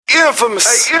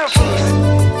Infamous. Hey,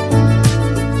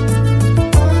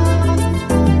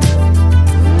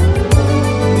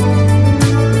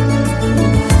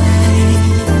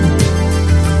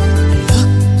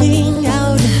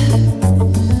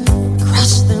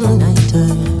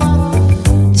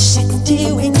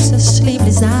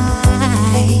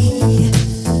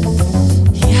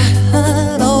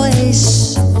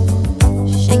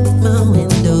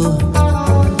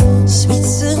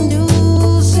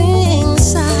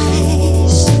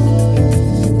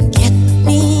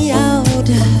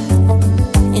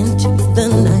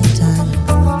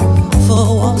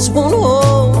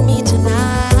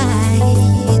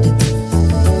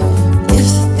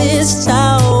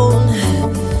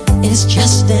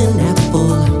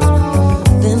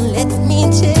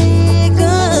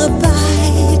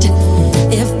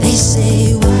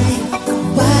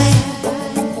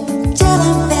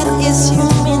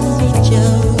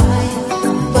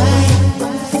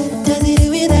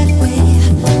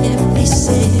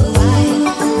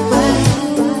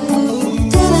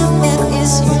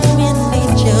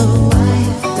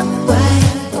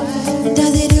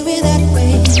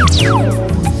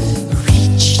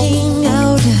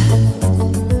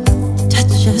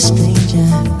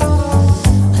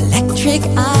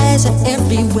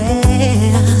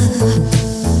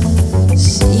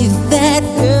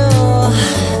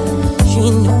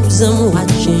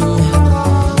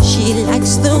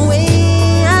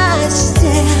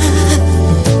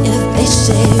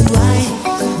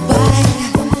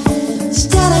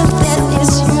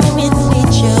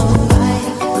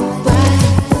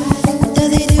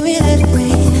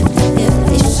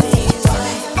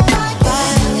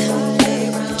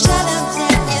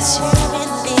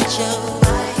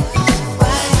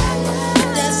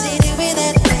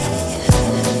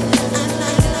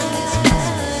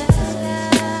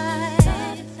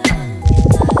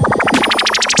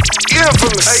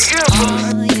 infamous.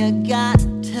 All you got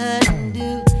to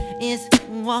do is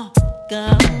walk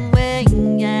away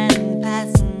and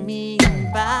pass me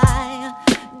by.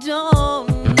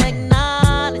 Don't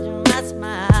acknowledge my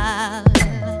smile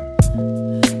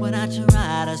when I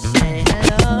try to say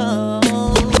hello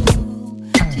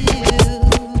to you.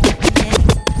 Yeah.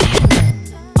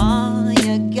 All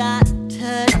you got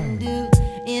to do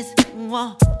is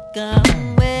walk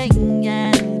away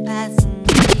and pass me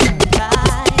by.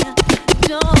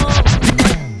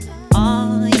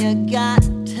 All you got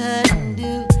to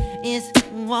do is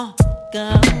walk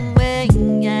away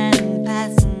and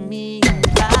pass me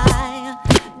by.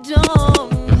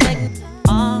 Don't make.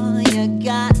 All you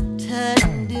got to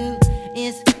do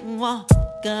is walk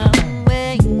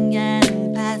away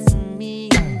and pass me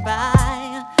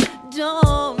by.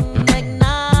 Don't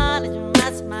acknowledge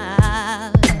my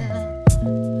smile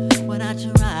when I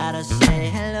try to say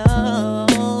hello.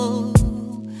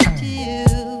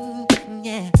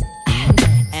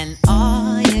 And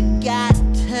all you got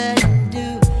to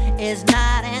do is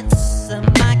not answer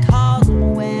my calls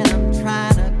when I'm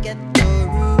trying to get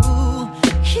through.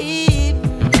 Keep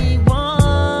me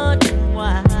wondering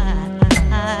why,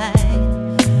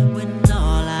 when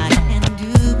all I can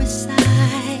do is sigh.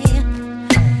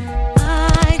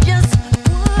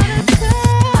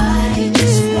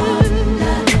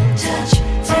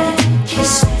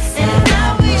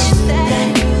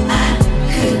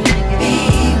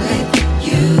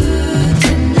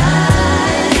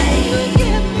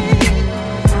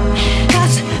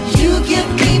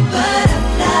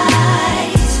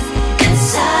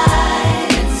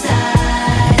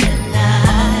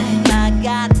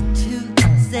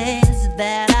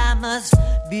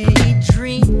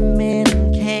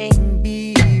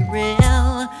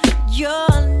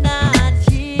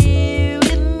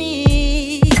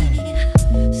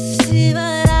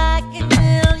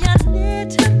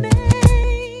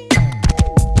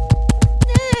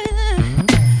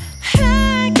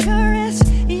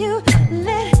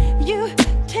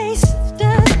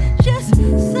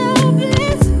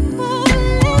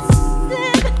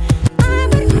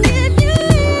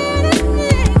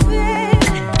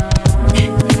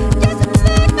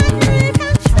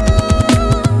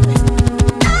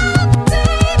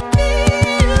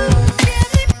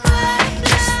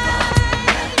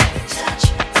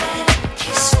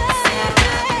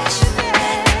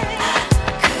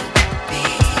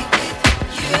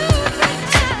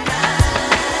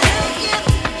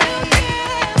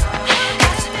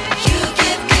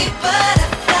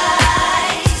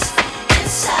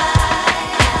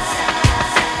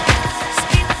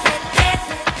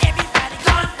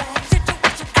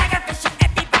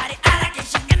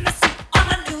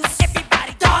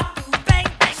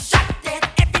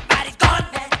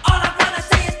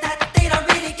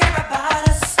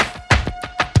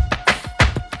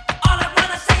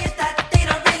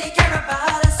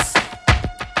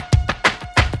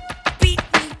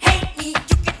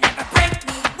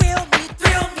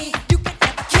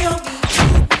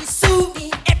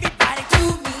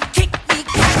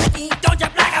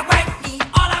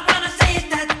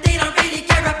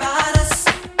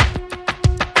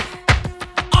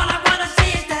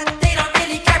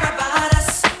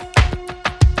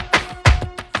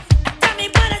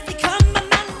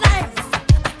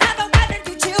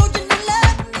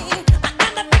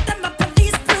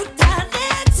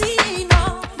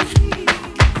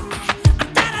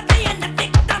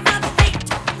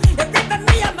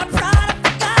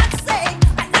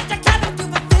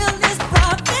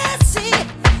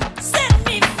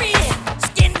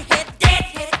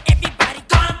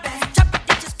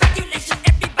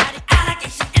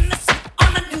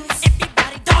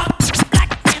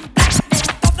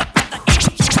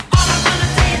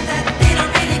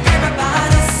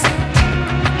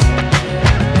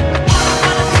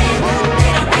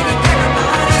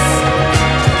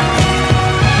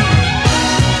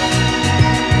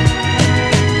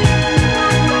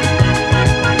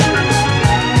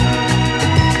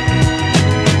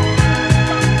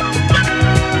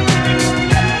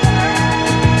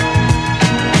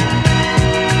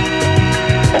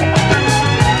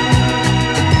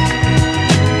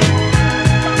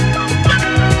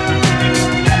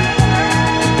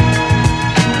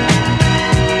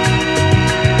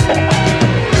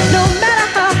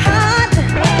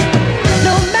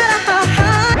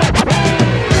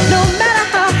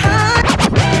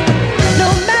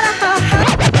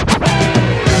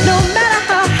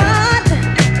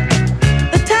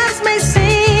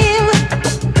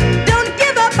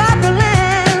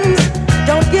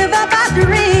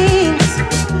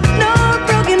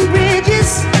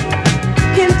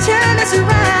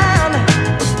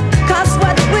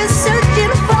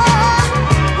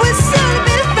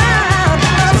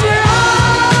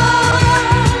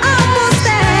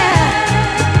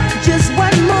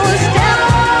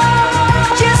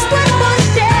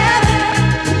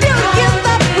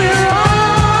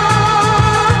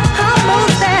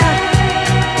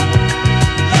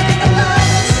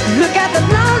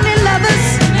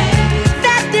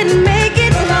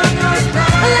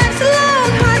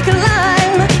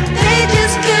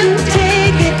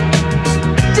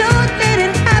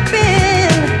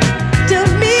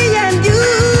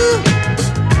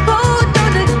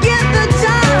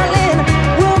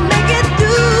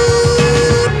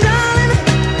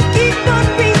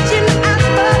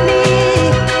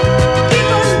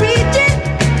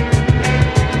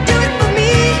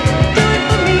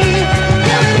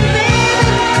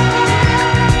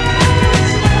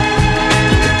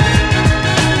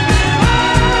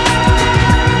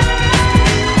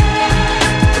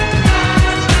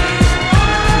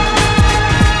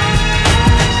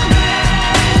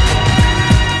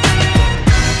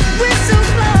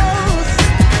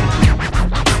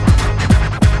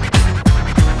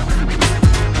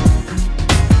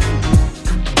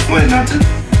 explain nothing.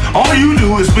 All you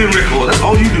do is spin record. That's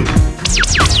all you do.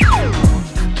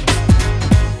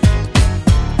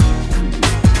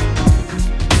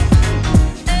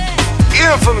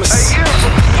 Infamous.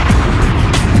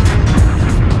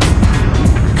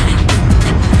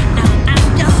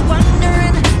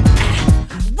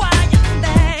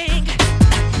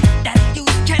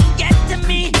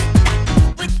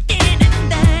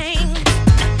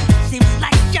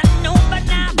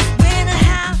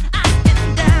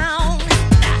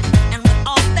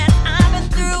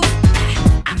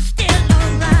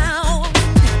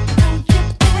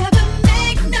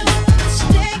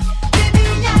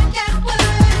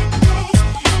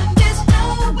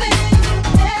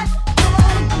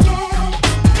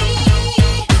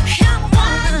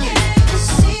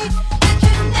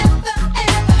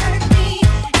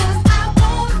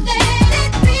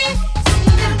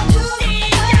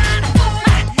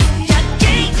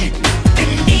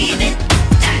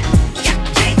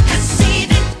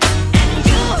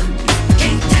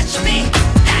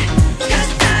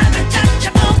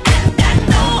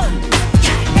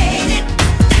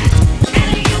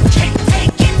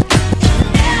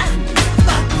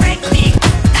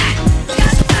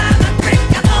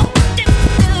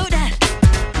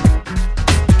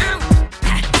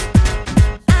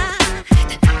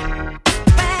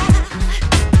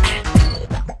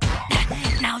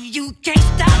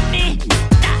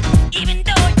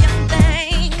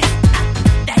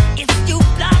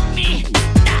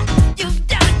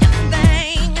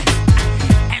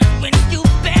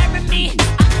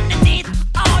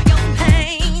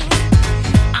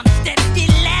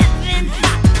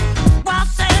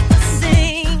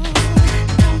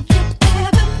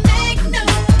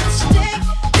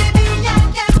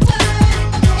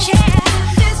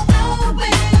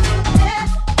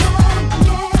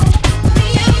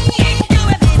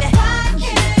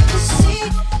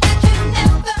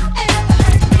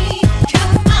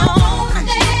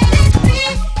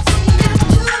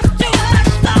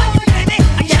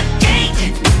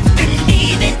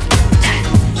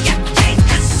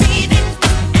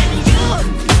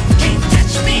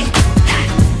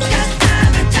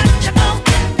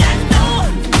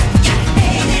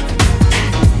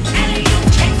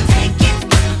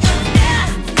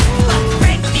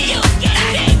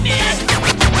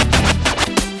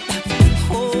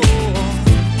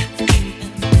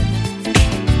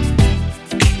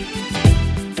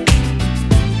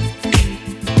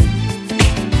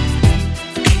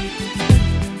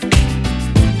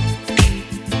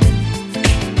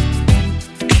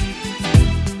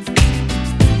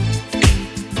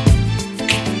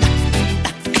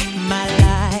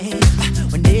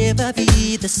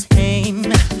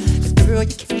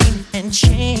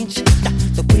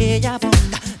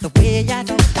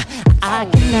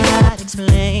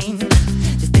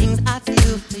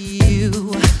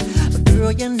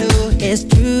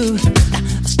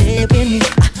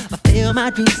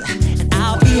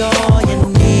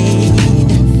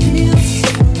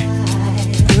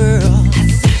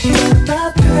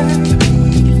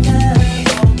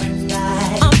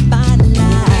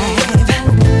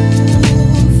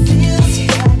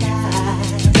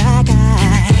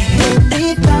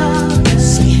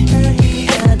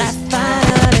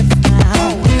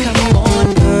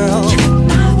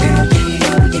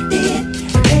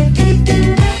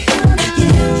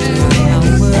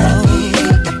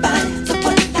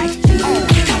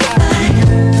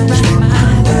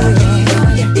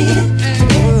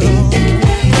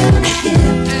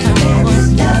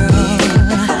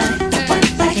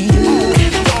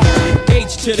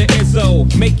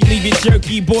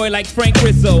 Boy like Frank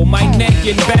Rizzo, my neck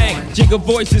and back. Jigger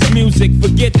voices, music,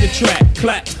 forget the track.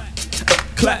 Clap,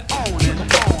 clap,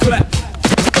 clap,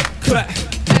 clap.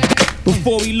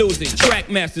 Before we lose it, track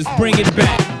masters, bring it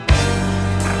back.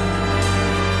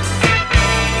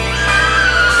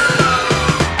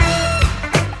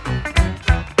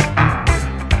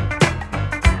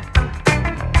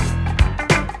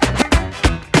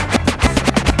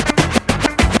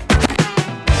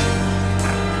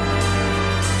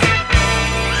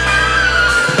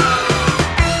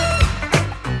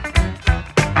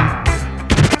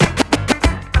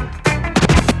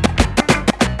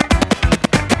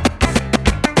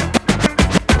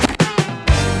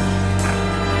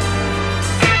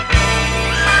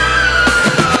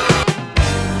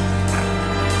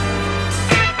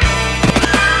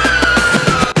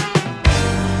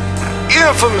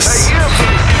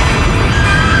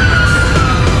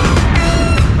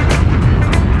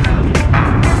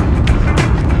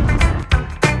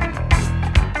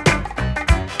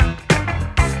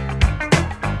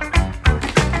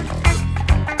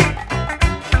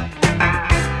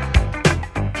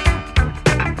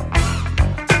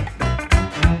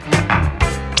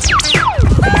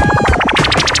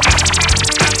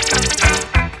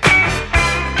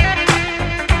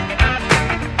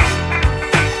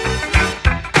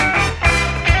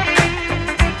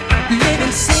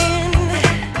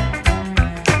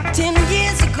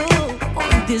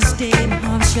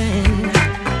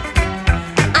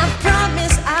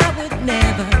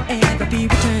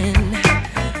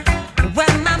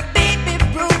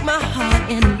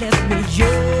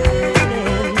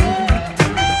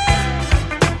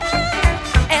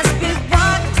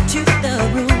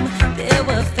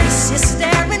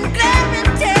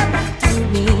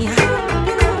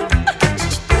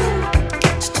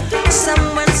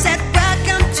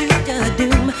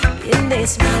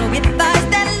 with eyes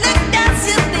that look down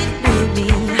silly through me.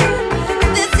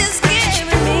 This is scaring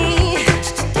me.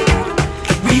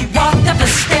 We walked up the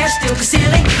stairs, still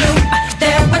concealing gloom.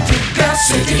 There were two girls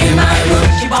sitting in my room.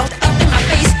 She walked up in my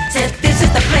face, said, "This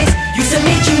is the place. Used to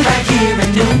meet you right here in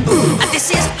noon." This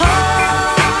is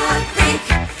Heartbreak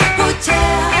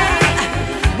Hotel.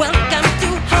 Welcome to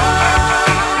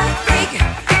Heartbreak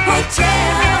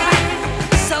Hotel.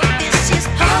 So this is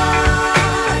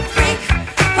Heartbreak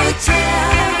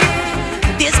Hotel.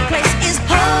 This place is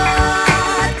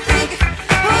Heartbreak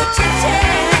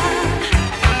Hotel.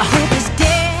 I hope it's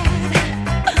dead.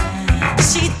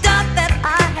 She thought that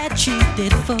I had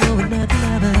cheated for another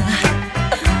lover.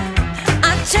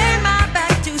 I turned my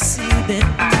back to see that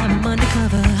I'm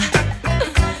undercover.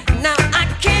 Now I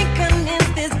can't convince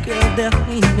this girl there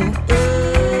ain't no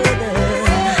other.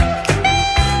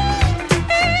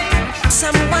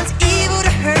 Someone's evil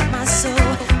to hurt my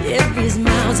soul. Every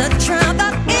smile's a trial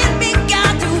that enemy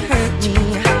got to hurt me.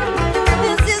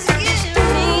 This is killing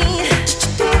me.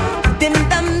 Then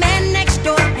the man next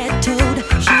door had told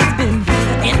she's been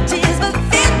in tears for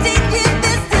 15 years.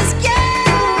 This is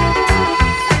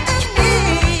killing me.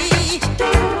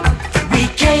 We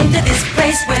came to this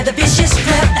place where the vicious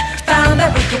slept. Found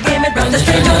that wicked women run the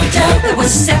strange hotel. It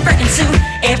was separate and Sue,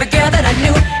 every girl that I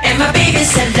knew, and my baby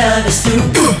said love is through.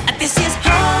 This is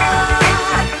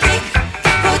Heartbreak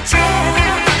Hotel.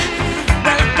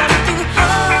 Welcome to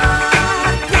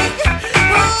Heartbreak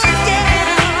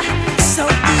Hotel. So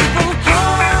evil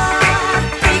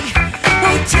Heartbreak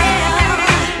Hotel.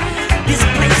 This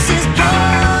place is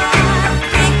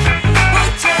Heartbreak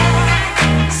Hotel.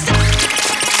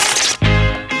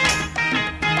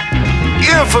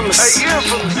 Infamous. Hey,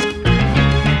 infamous.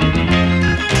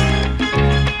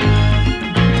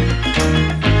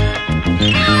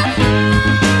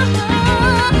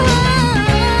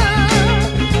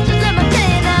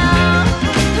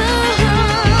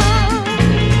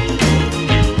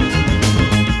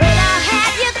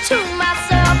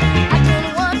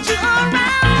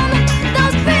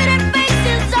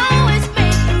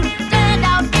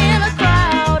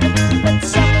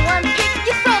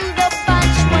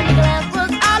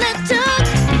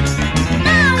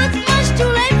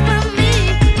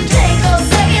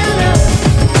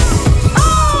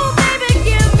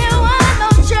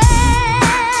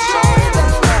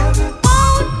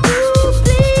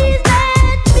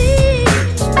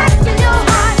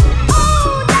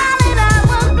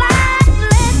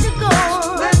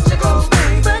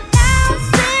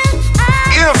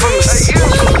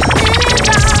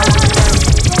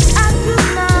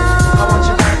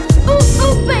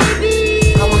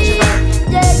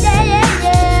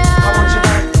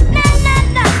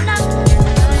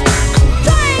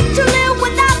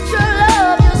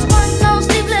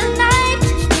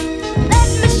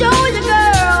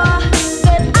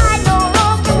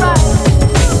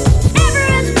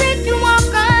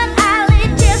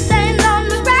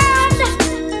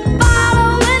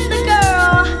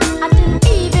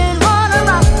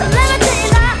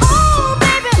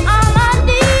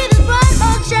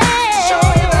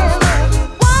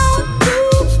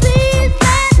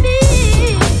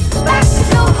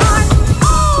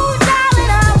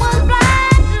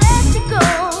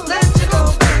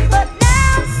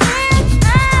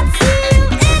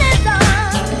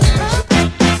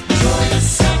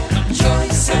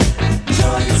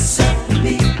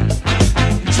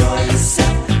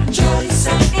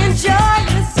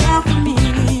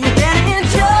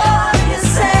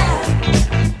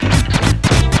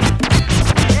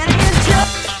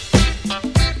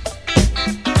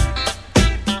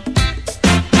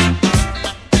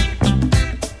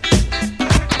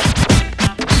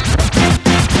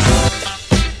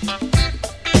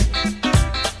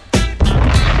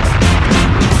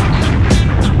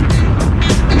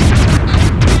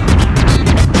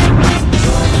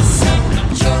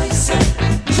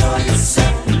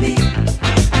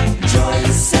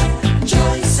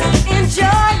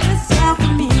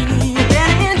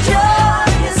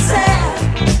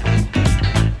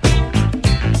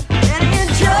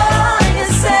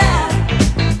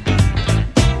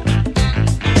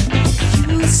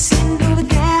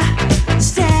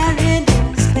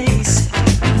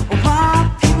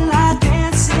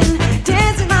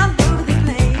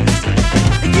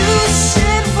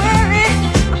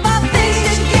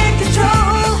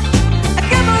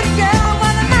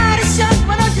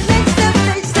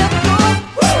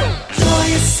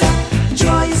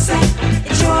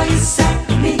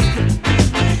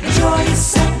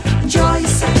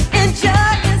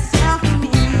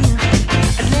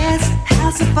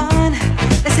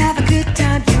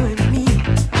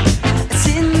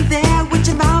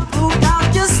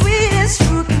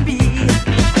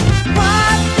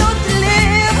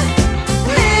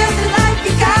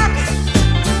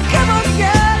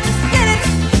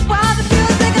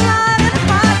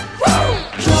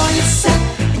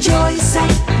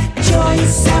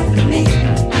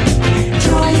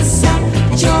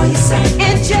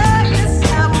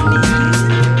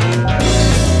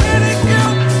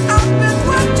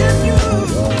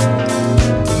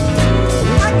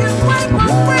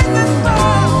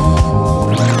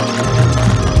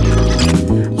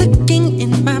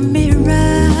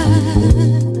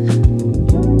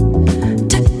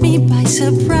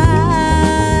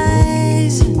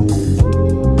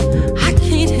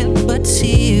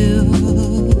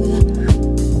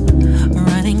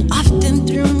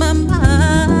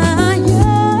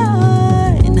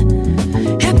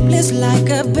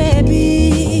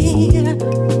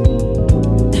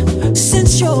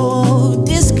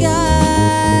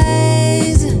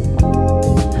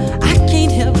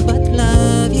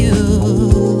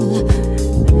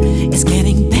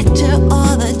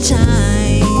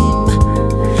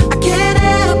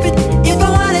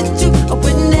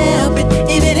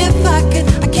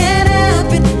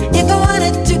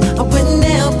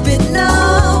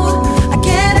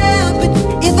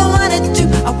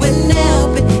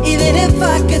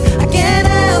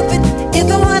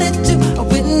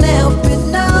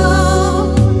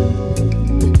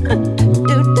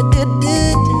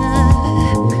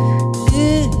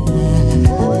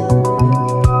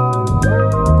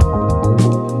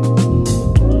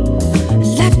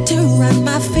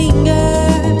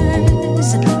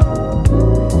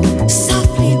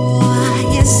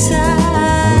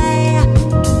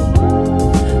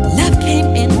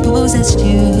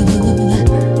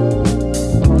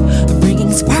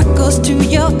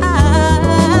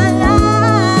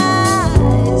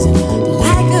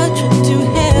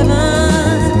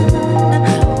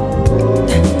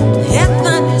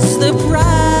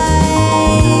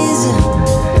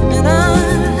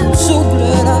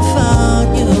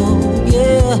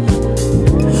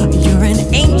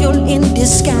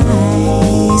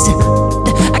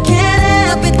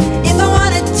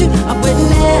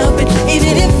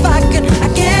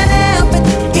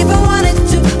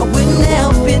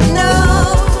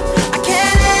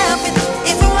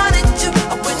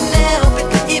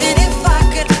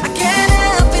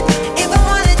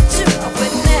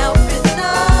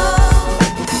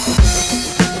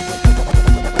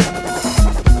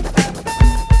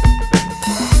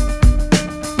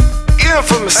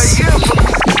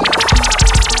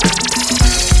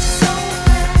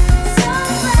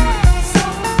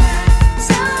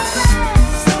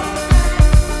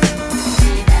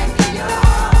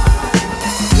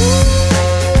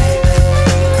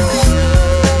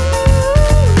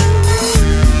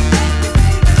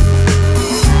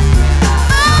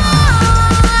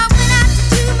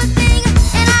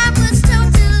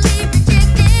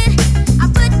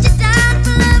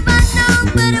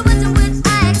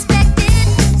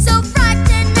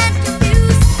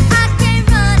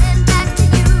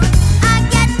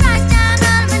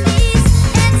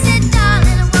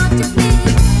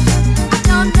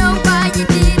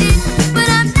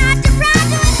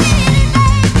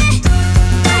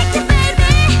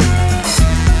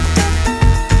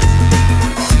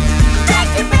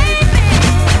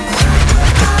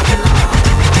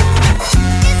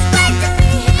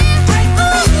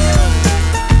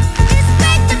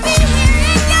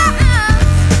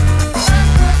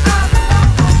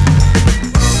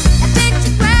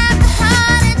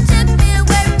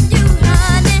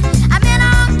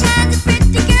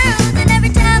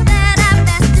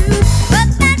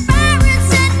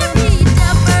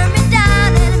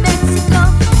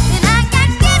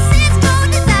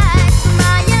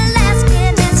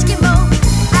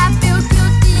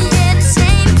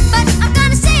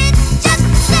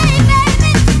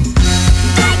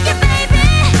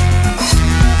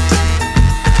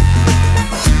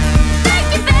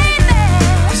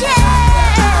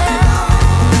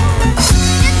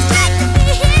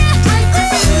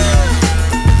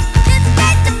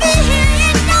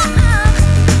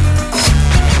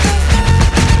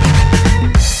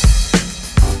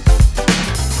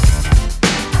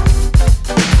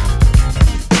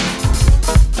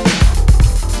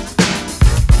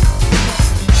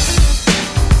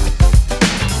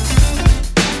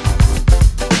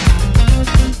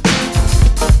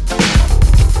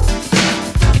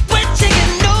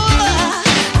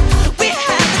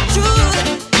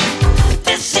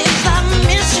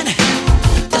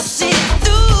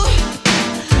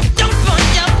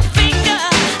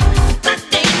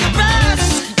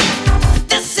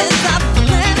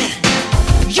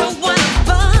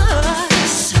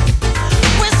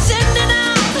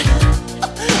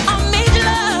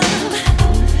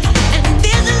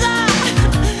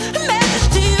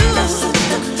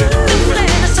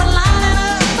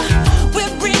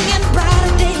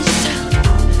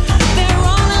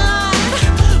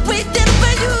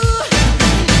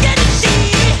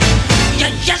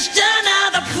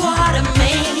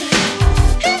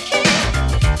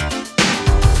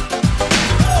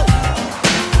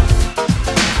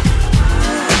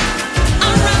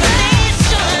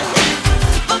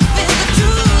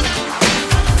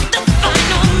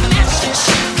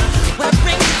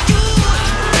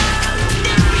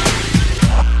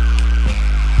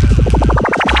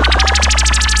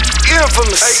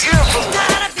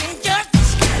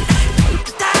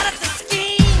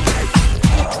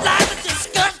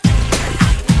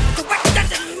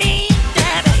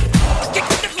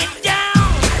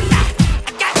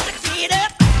 Got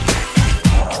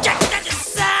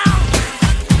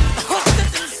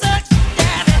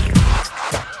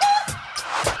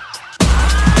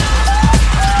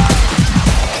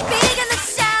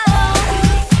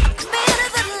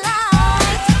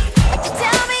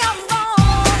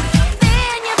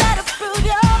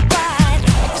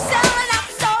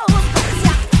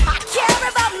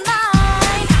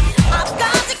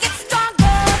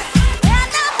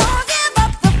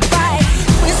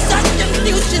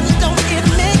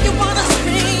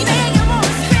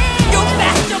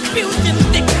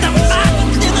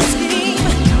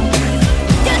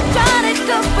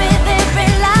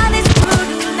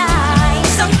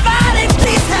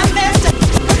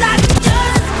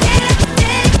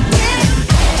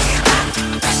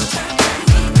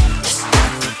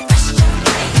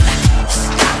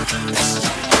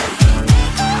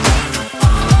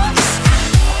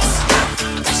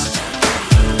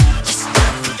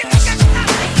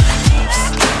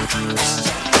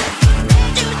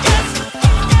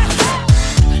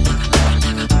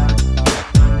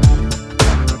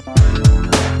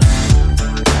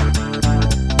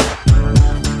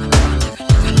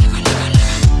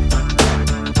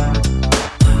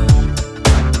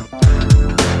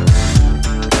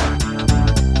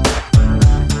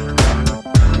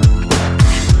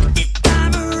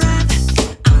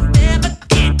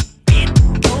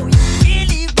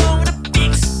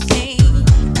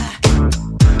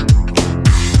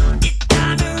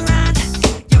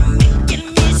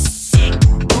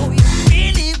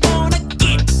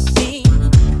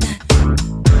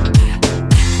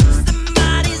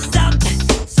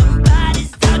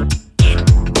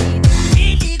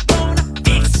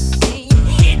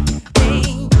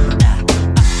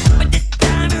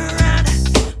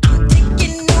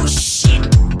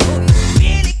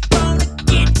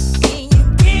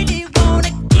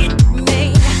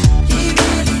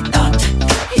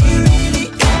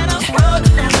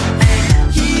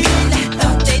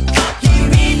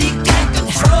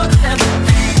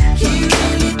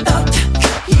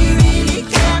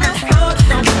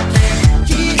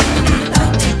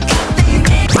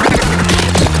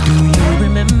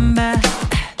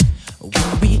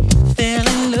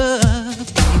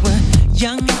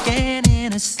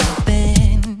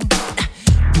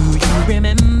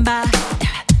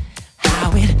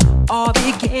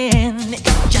and it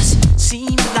just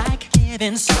seemed like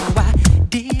heaven, so I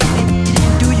did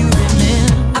it. Do you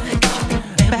remember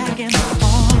back in the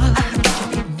fall?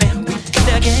 Remember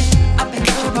the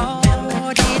game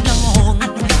all day long?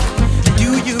 Do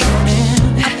you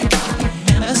remember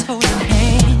us holding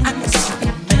hands?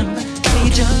 Remember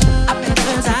each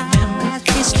other's eyes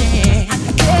we stared?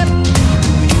 Do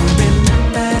you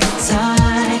remember the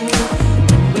time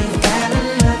we fell in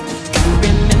love? Do you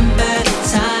remember the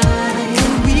time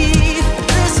when we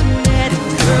first met,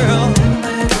 girl?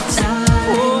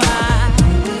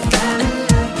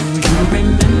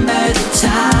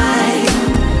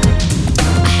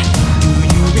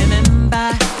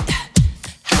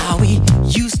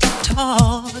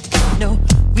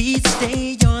 We'd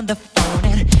stay on the phone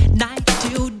at night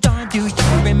till dawn. Do you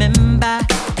remember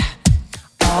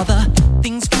all the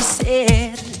things we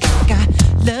said? Like I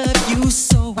love you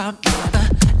so I'll never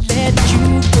let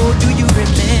you go. Do you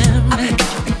remember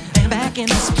back in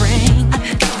the spring?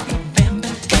 Remember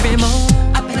every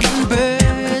morning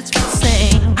birds would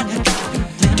sing.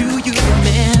 Do you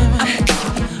remember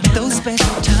those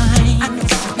special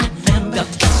times?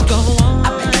 They'll just go on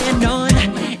and on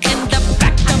in the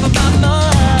back of my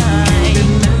mind.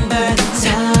 Remember the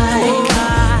time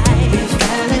we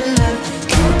fell in love.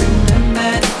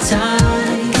 Remember the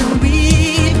time when we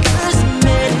first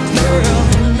met, girl.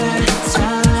 Remember the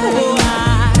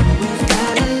time we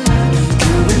fell in love.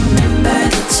 Remember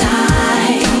the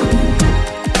time.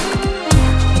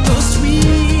 Those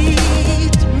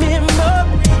sweet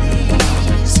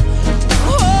memories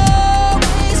will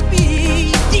always be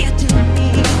dear to me.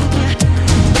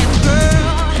 And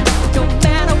girl, no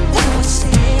matter what was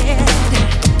said,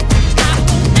 I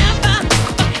will never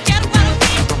forget what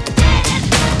we did.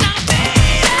 Now,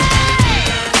 baby,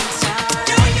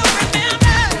 do you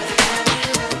remember when we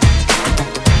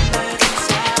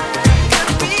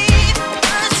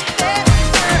first met,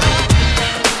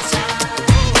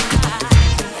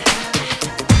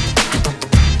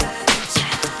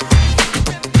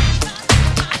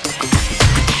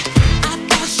 I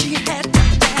thought she had to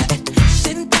have it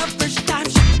since the first time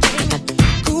she came.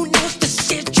 Who knows the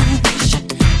situation?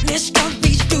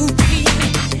 Mysteries do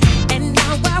remain. And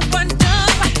now I wonder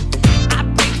why I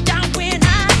break down when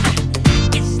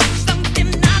is it something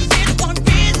I said, or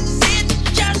is it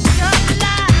just a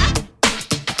lie?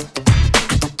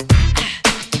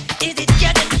 Is it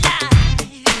just a lie?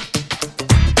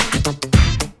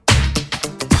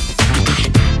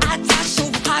 I try so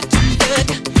hard to look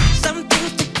something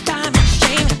to time and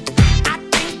shame. I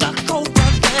think the cold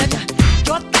blood,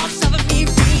 your thoughts of me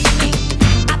reading.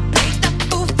 I played the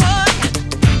fool for you.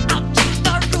 I'll take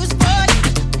the rules for you.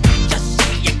 Just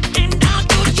say it and I'll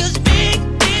do. Just make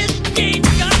this dream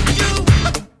come true.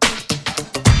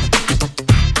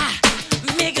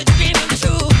 Make a dream come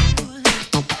true.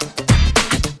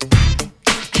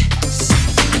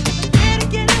 Better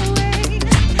get away,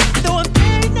 though I'm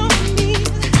pain on me.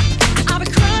 I'll be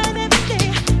crying every day.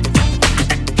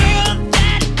 The girl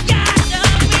that got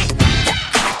me,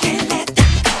 I can't let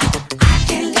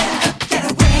her get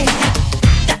away.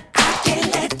 I can't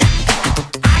let her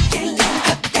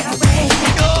get away.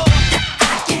 No,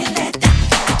 I can't let her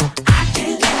get away. I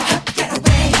can't let her get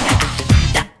away.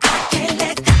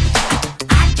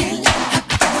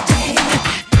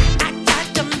 I tried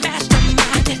to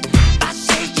mastermind it by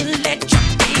saying let you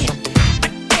be,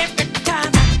 but every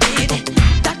time I did it,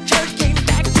 the church came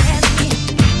back at me.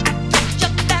 I told you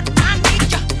that I need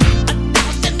you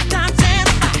 1,000 times, and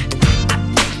I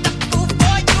played the fool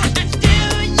for you, and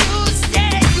still you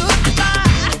say goodbye.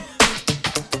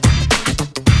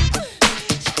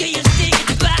 Still you say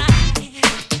goodbye.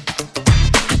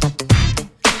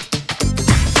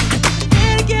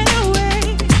 Better get away,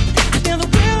 then the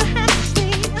world has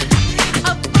seen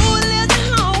a fool is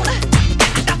alone,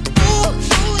 the fool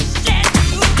who set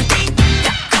you free.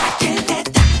 I can't let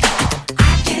her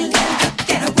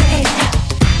get away.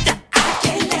 I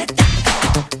can't let her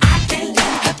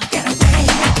get away. I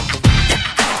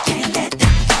can't let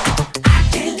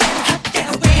her get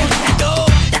away. No,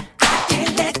 I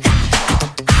can't let her get away.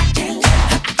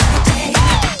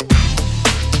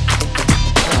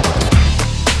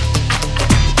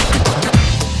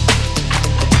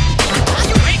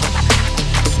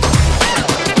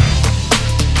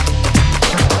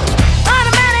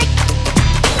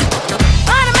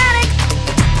 Are you ready?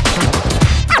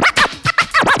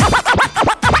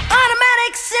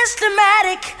 Automatic,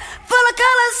 systematic, full of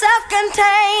color,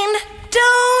 self-contained,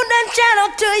 tuned and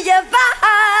channeled to your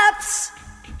vibes.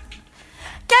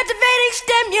 Captivating,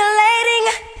 stimulating,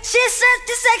 she's such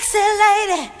a sexy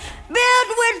lady, built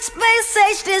with space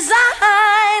age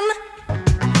design.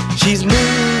 She's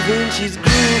moving, she's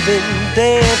grooving. moving,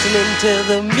 dancing until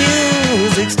the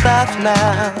music stops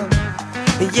now.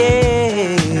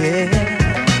 Yeah.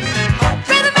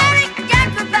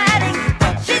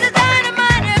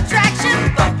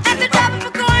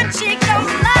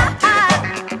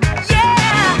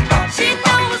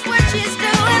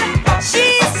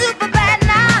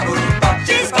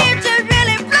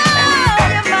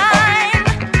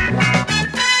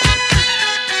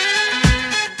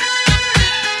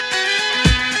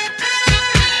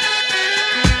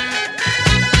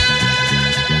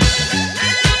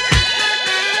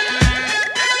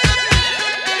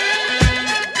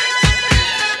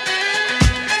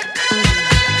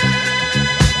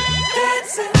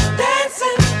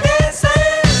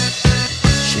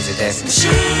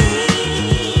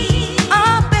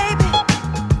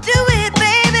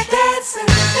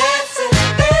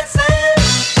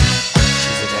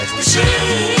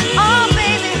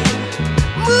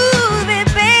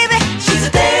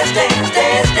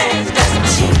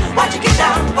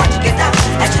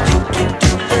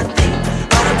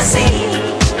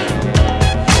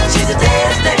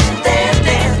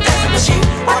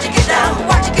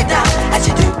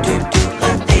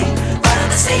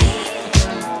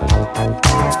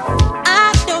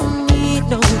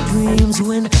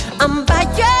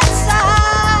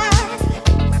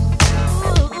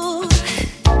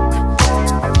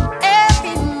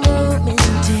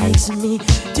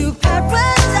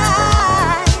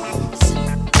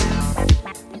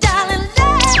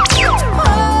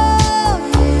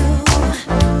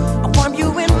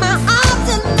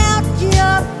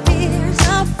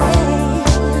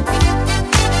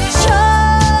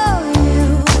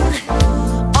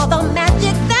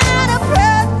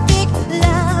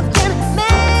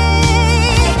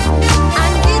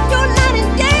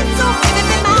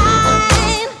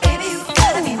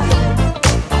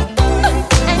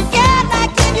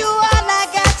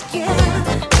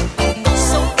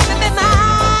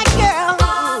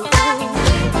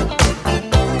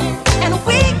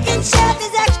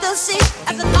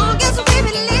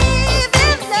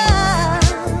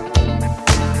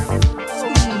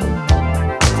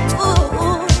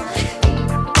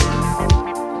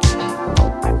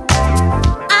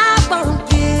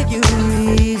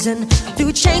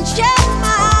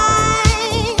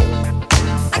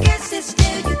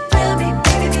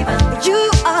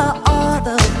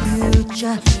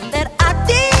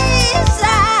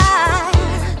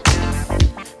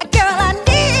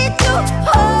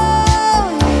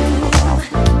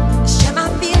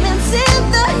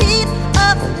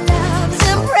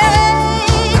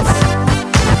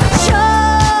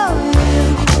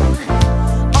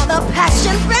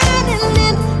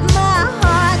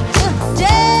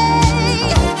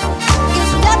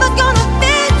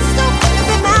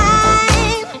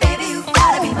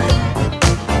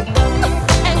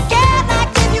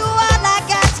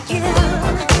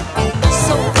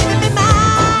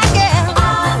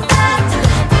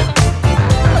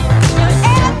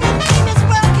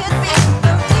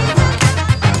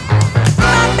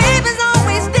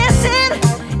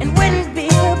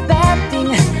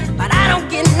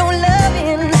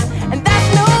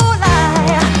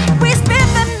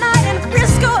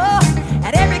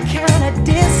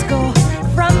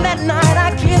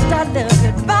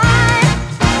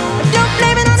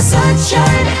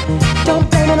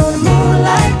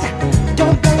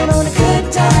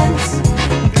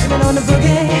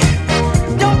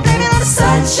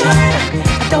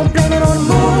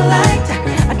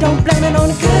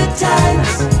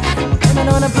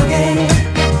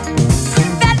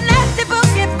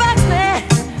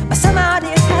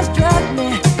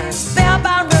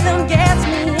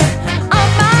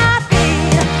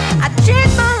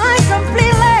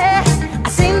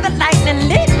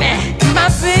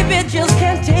 Just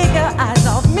can't take her eyes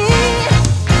off me.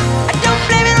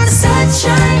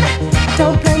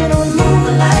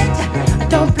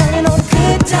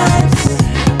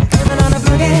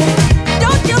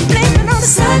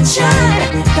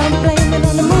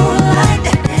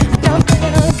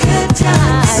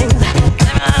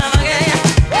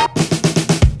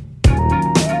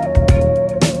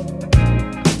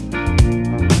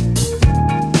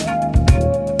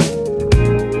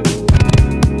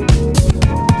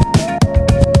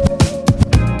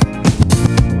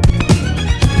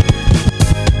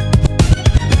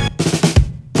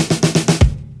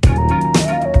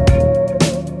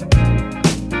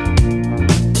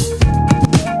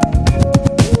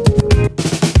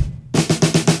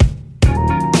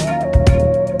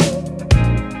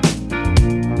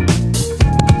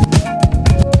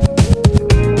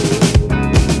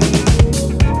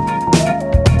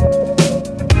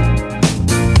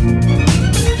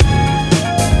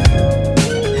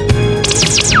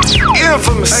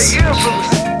 infamous. Hey,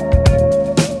 infamous.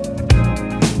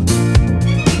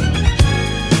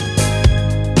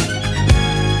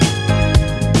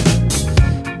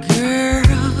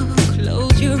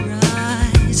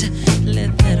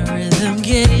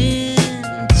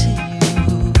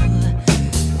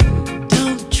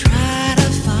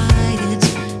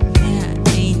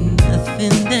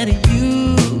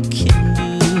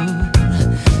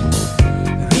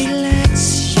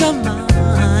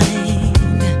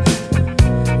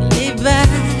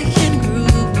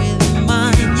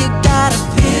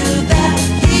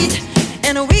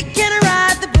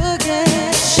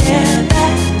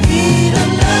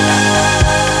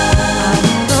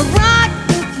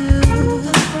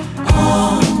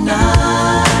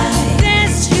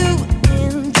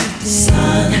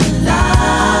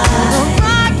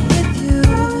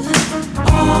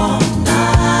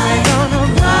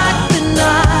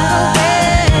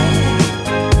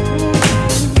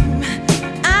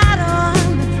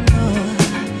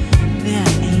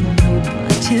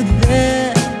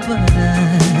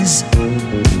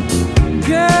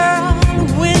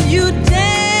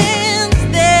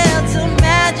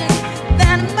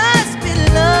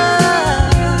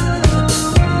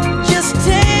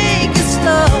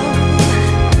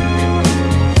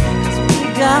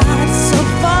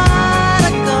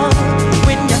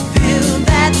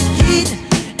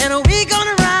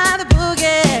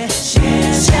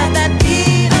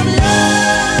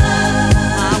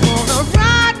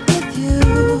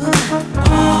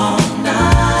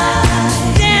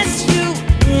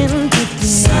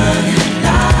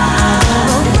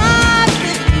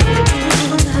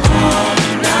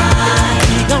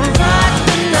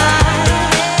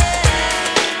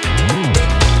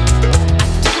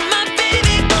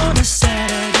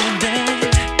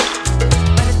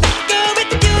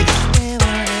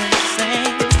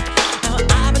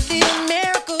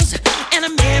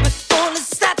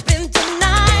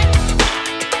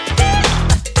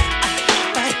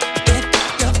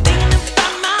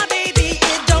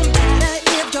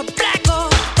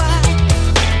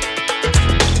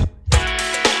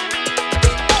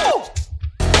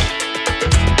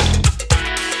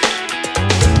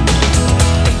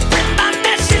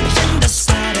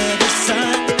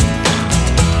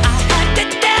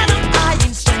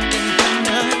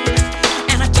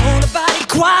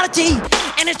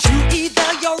 And it's true,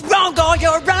 either you're wrong or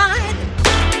you're right.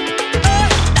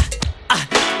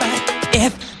 But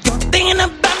if you're thinking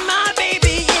about my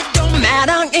baby, it don't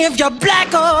matter if you're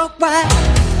black or white.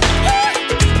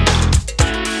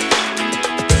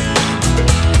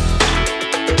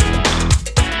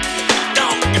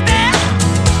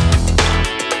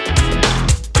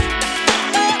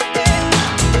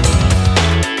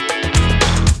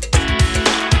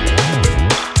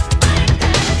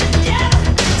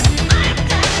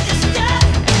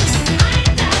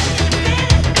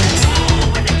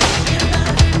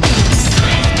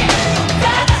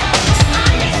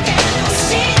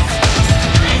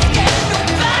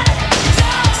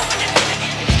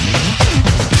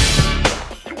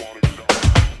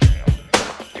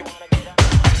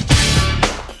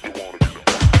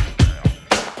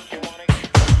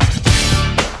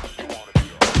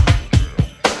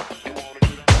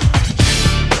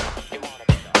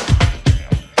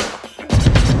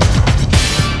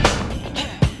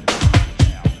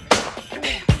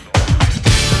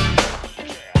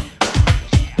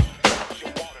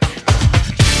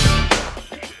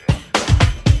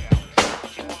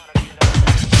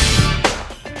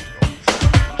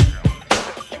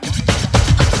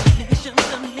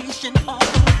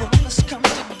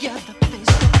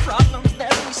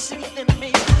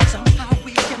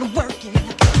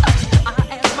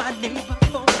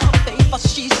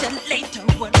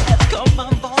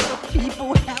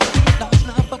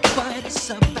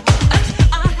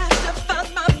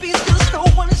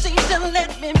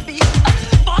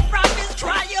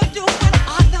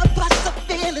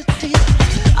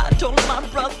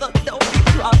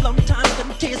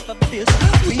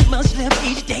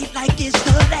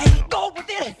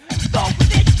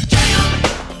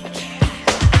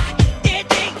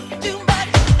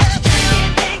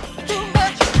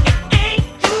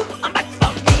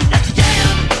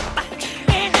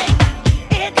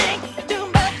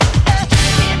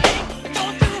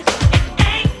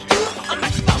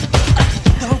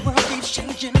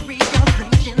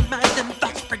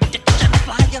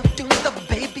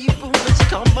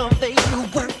 Come on, they do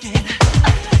working.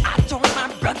 I told my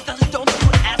brothers, don't you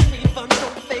ask me for no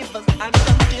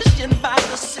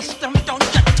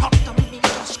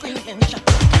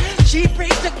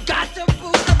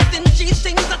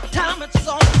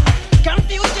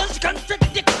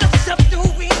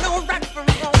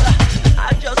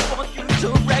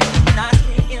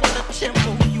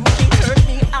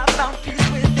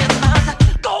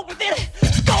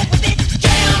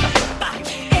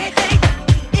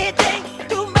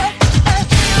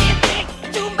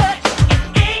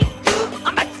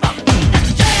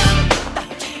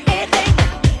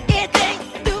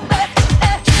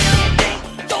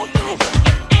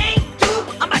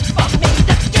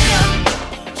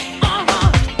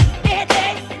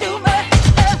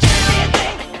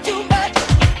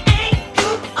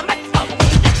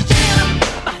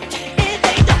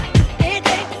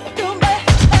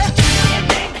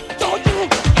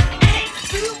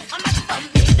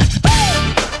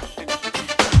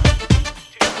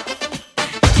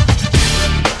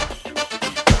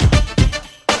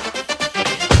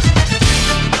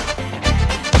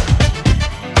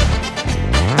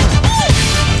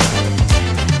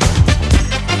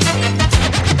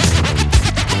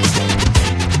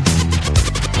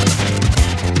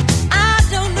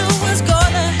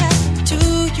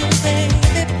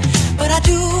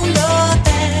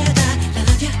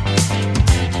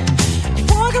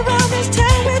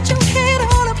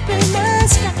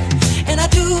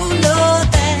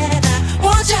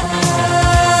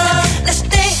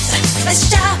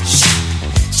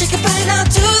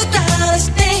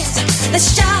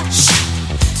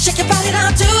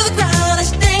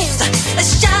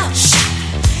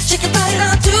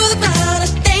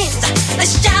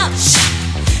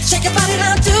Shake your body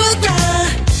down to the ground.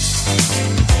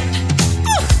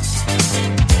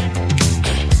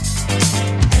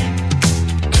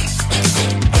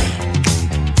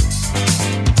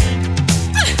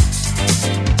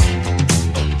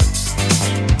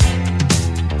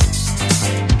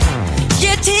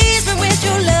 You tease me with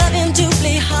your loving to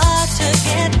play hard to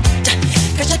get.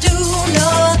 'Cause you do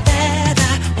know that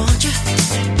I want you.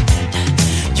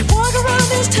 You walk around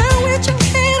this town with your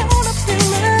head on up in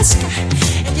the sky.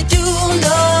 And you do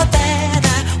know that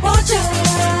I want you.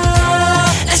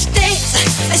 Let's dance,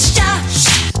 let's shout.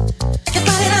 Shake your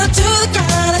body down to the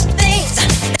ground. Let's dance.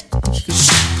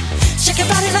 Shake your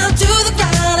body down to the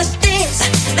ground. Let's dance,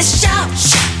 let's shout.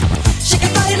 Shake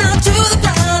your body down to the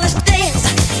ground. Let's dance,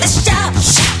 let's shout.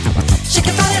 Shake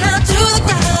your body down to the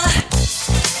ground.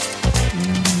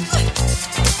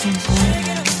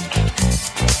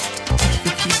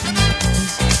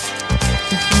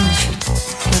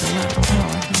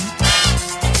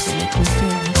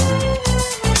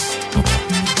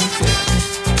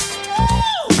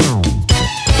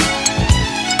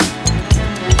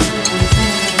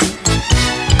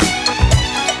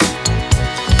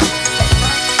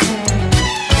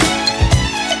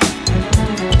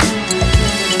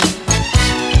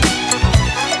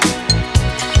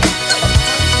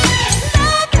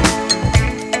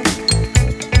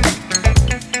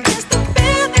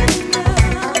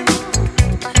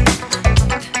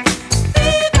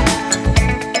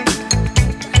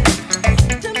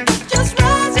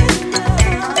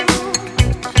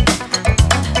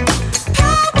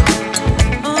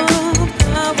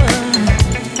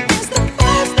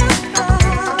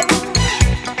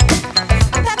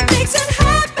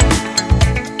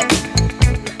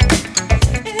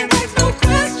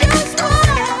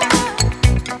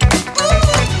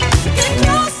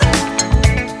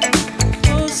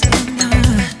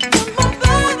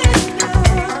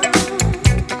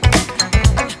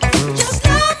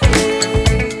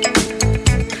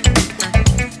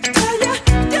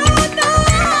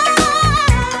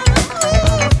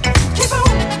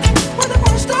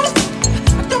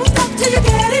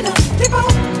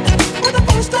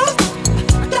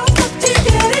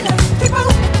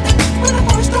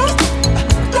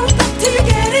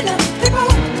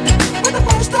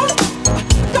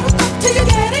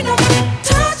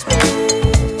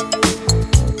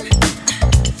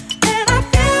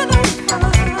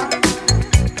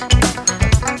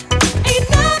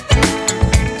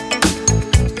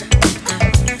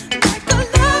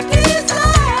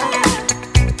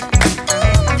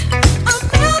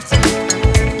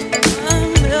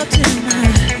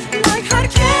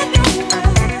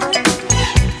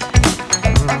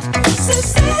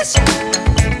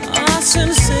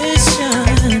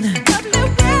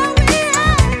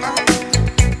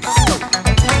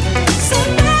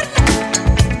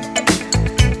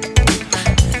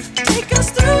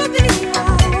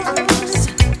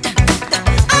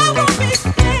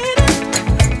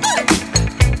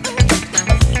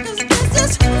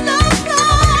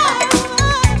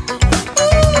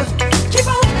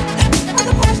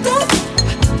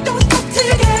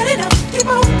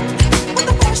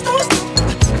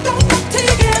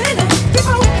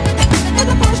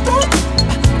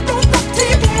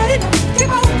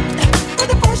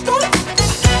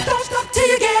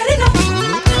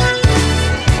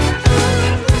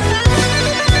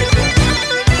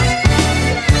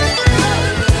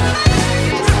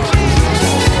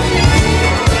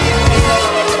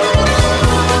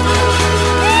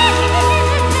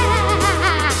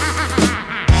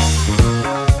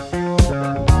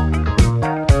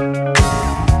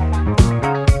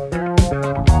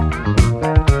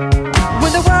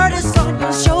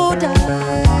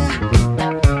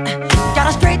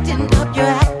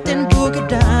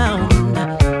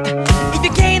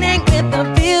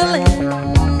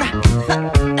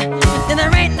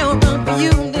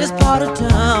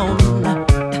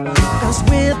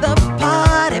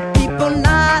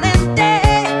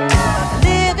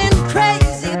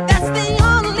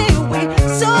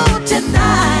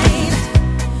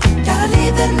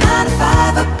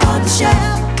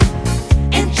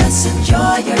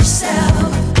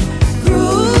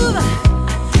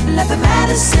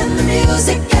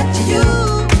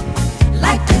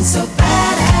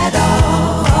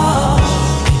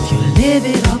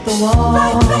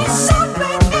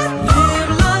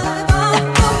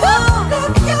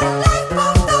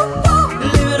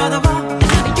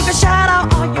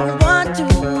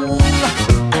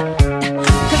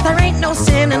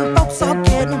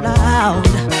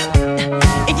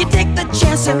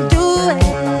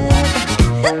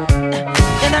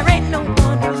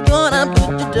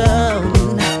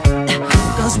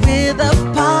 With a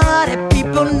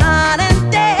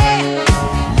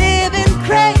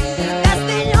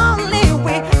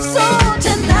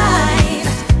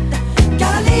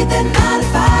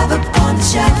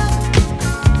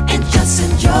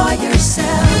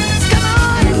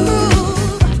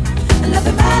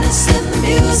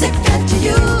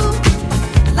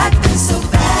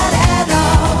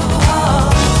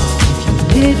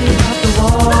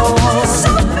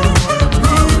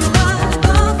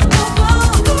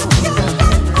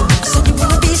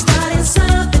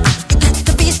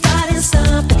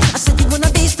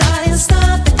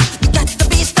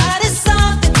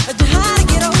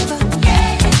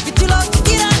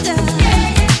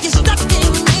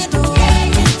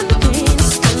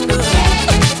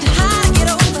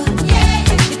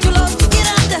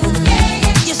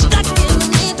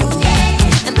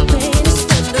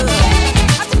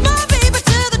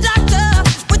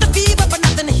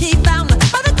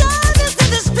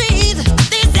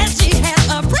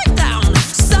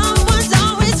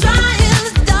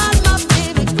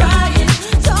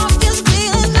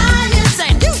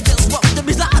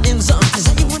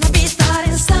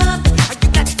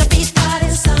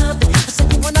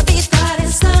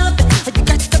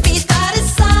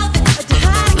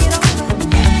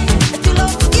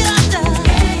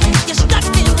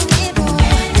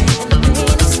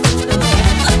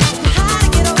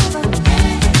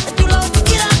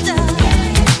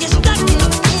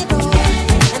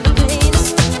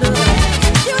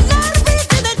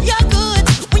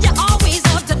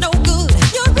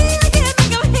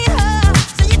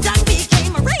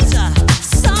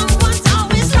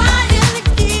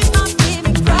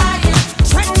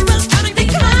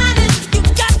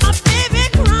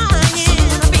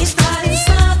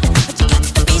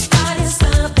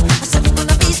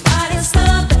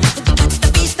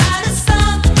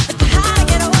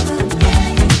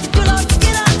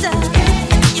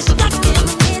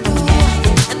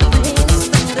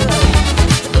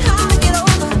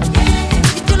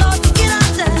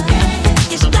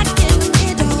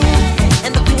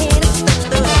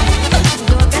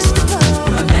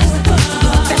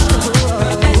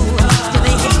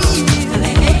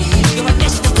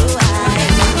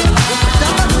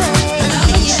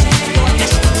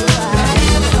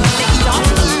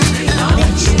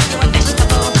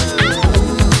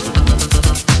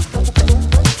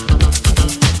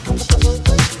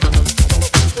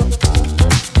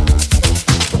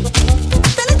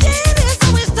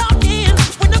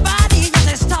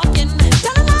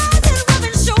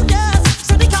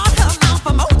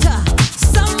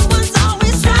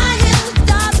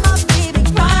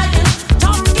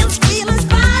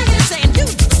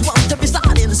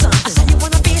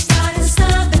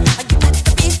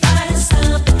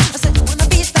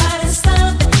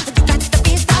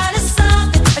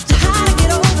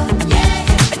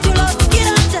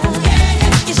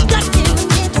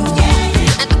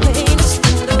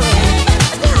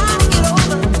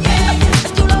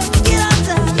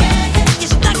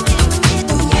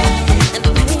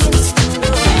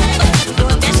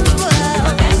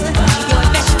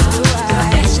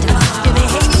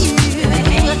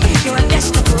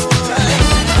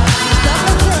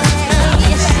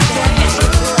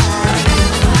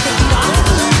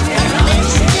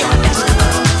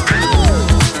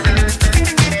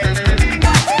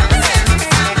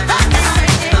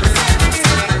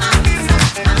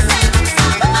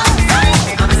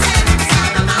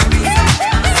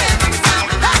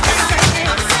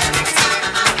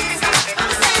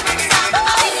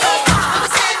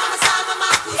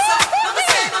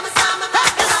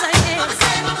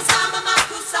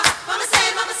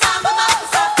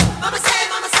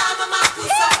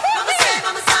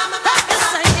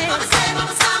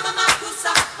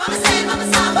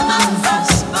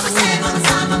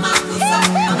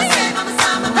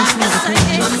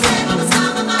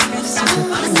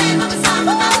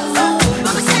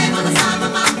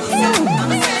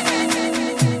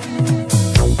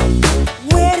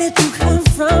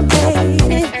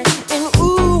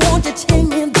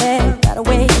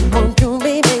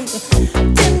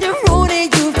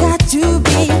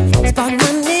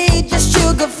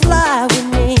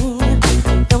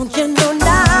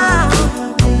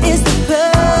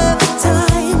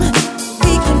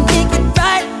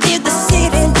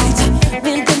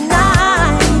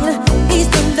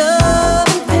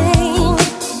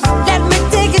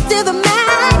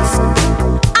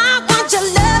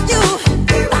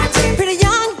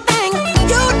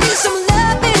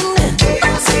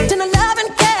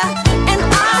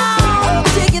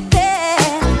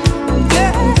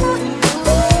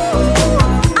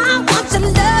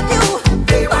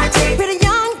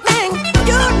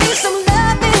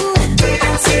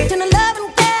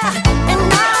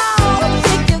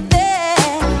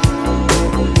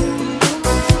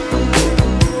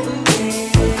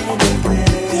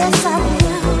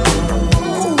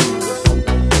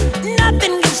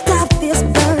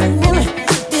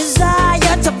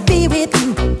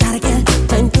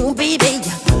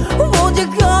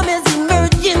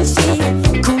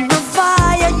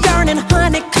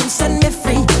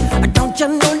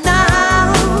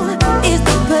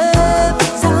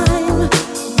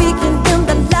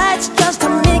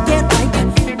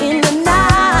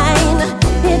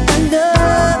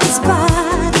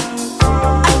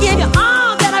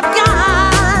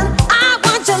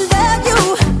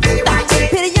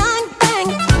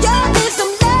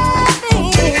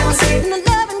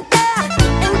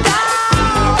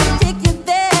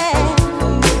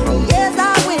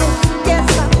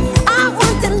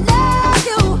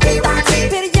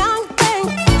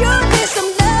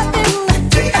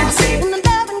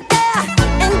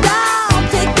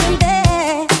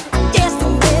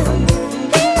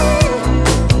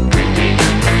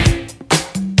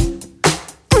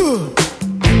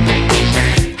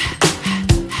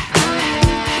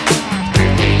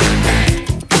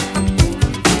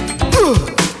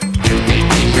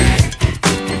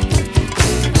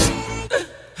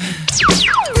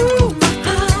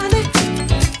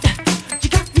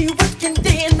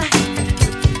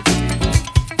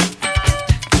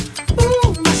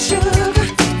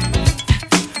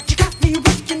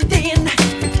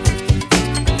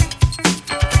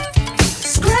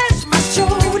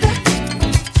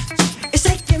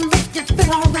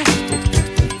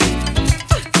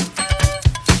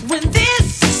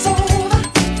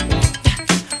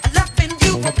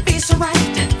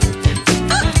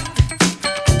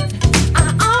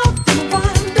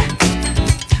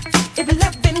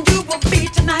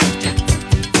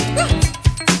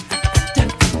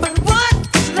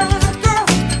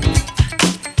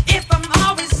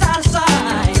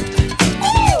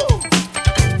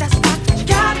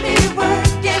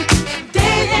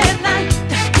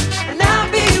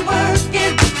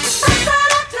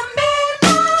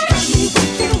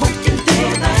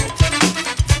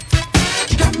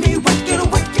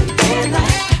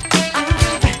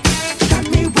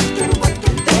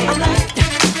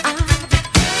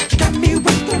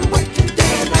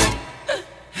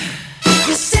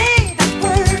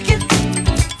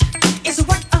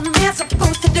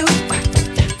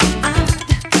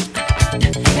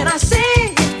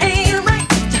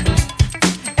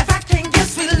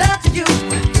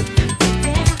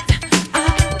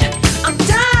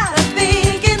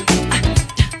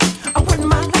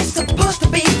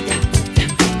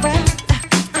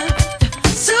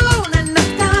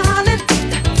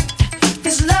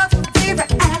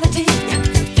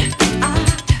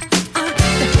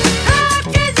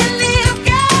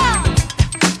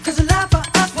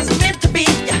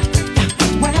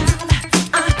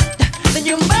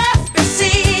You must